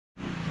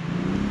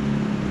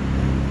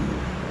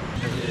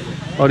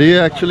और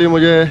ये एक्चुअली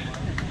मुझे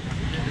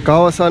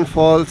कावासान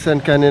फॉल्स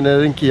एंड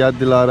कैनियरिंग की याद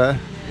दिला रहा है,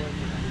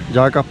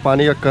 जहाँ का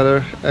पानी का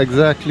colour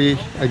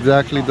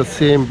exactly the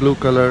same blue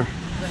color.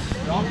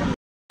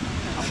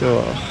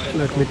 So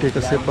let me take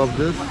a sip of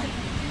this.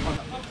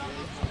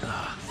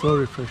 So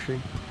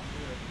refreshing.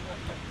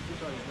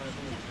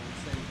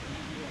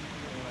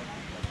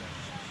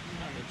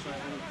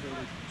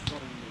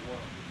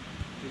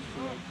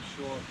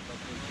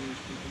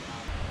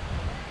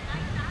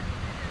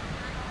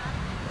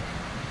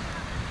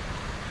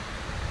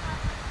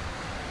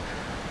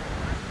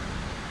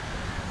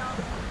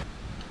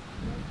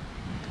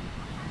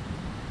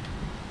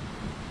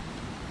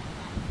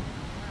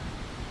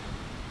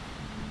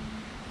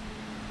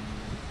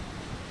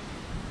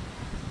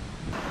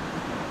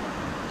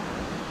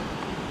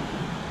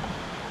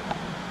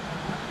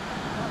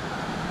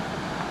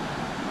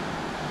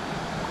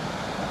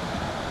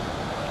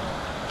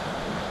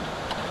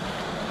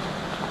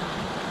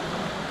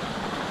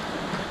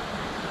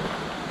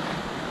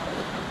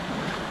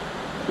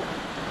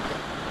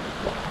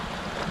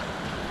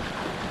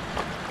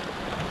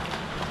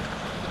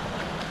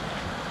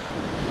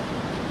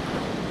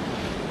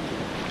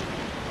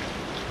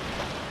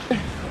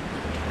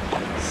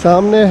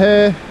 सामने है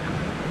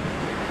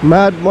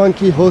Mad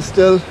Monkey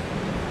Hostel.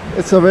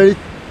 It's a very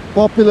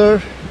popular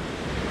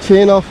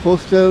chain of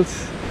hostels.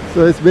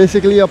 So it's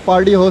basically a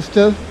party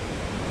hostel.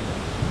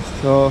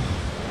 So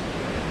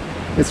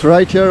it's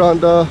right here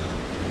on the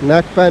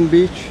Nacpan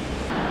Beach.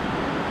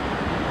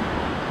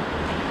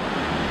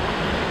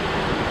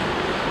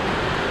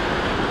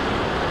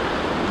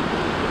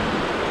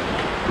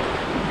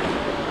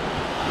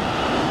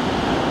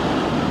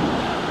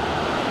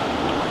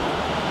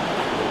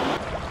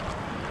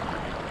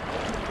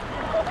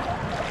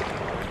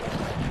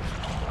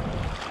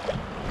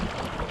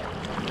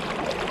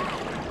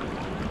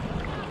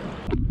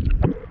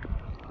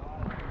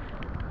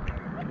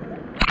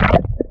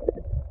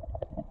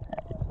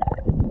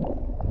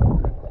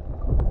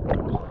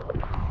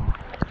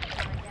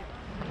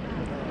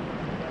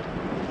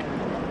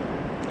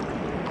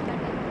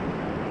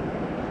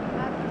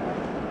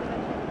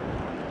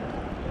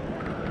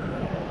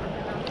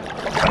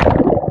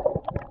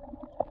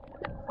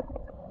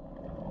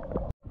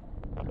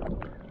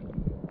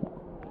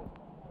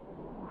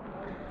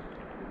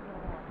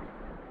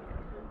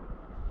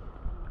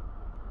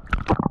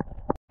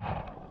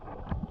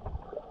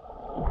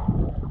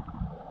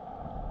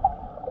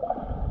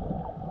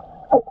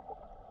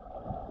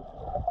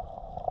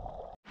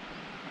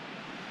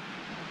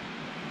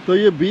 तो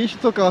ये बीच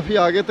तो काफ़ी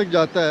आगे तक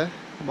जाता है,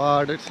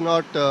 but it's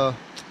not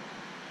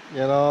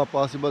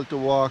possible to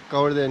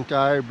cover the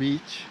entire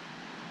beach.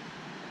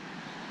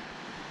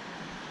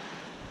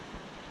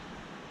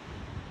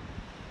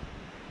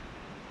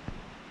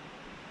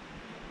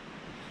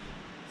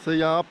 So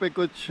यहाँ पे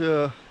कुछ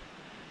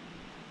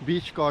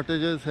beach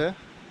cottages है.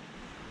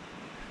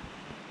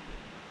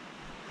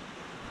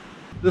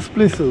 This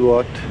place is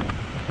what?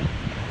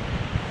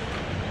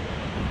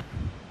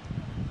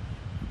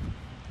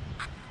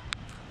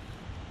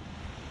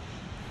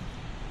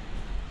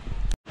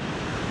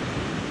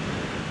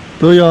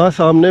 तो यहाँ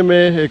सामने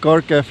में एक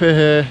और कैफ़े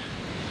है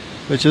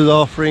which is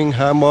offering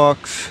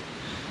hammocks,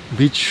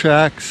 beach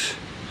shacks,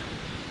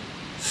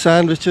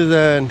 sandwiches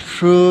and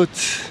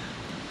fruits.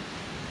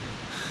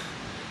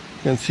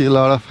 You can see a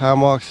lot of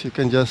hammocks. You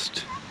can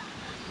just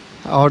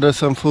order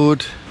some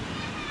food.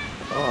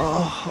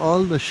 Oh,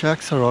 all the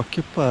shacks are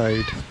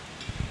occupied.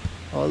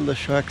 All the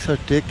shacks are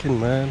taken,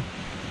 man.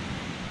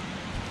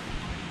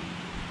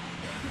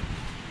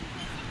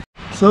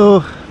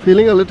 So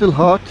feeling a little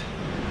hot.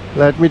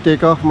 Let me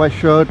take off my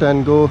shirt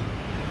and go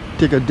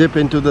take a dip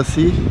into the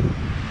sea,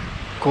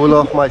 cool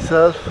off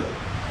myself.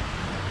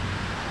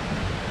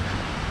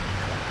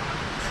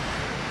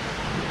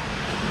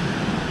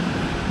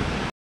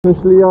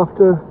 Especially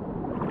after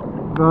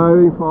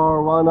driving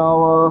for 1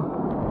 hour,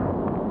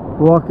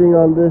 walking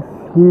on this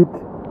heat.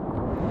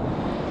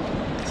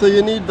 So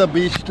you need the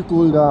beach to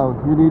cool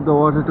down, you need the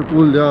water to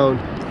cool down.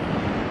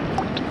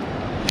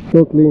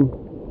 So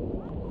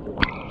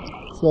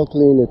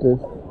clean it is.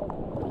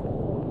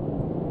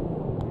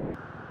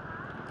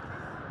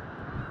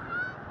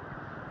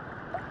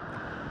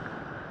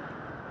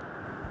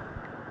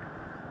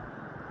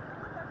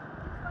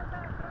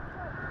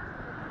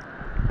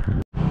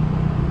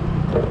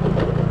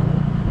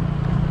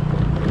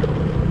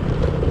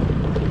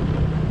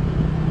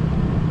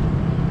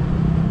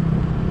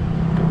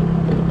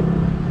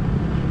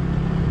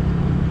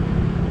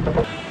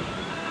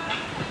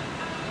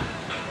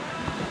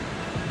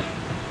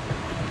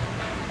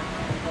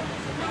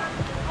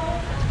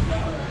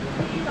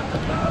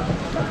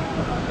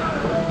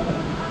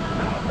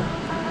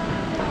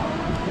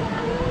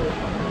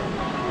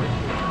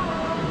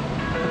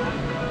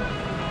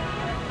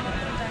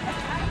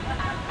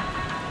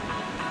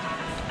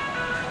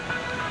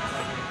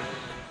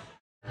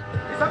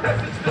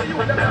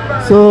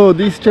 So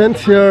these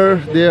tents here,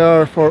 they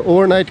are for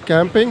overnight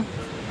camping,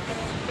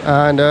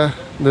 and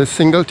the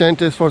single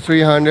tent is for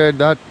 300,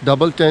 that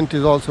double tent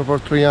is also for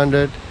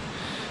 300.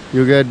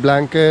 You get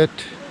blanket,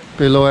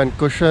 pillow and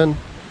cushion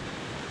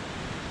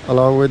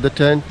along with the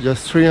tent,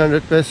 just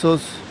 300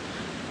 pesos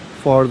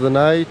for the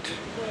night.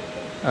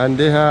 And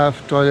they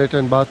have toilet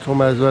and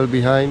bathroom as well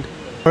behind.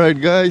 Alright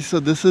guys, so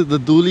this is the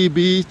Duli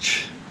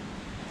beach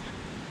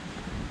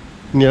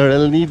near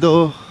El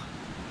Nido,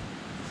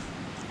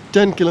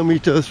 10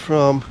 kilometers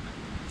from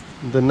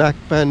the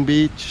Nacpan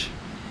Beach.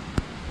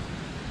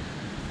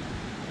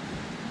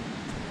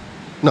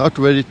 Not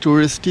very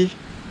touristy,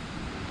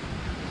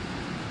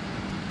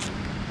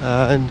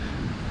 and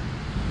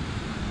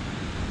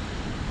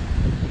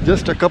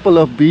just a couple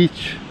of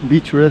beach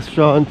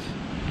restaurants,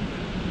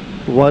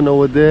 one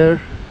over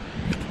there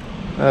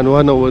and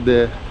one over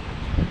there.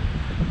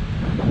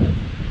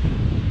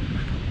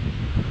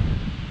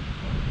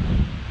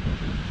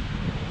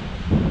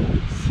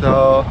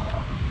 So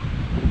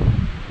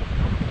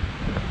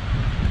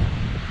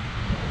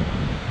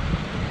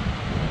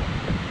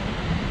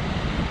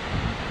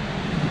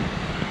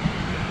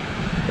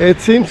it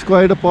seems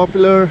quite a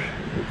popular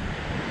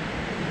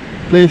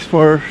place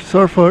for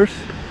surfers.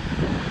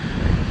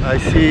 I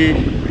see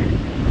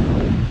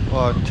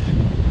what,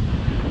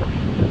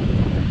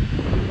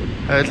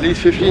 at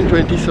least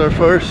 15-20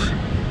 surfers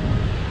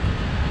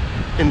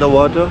in the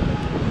water.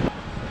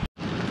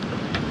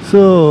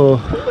 So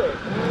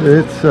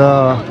it's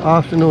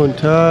afternoon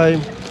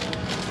time,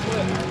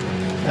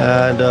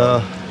 and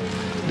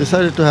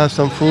decided to have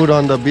some food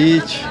on the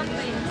beach.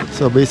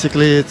 So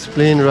basically it's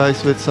plain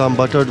rice with some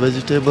buttered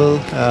vegetable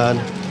and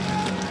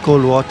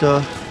cold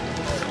water.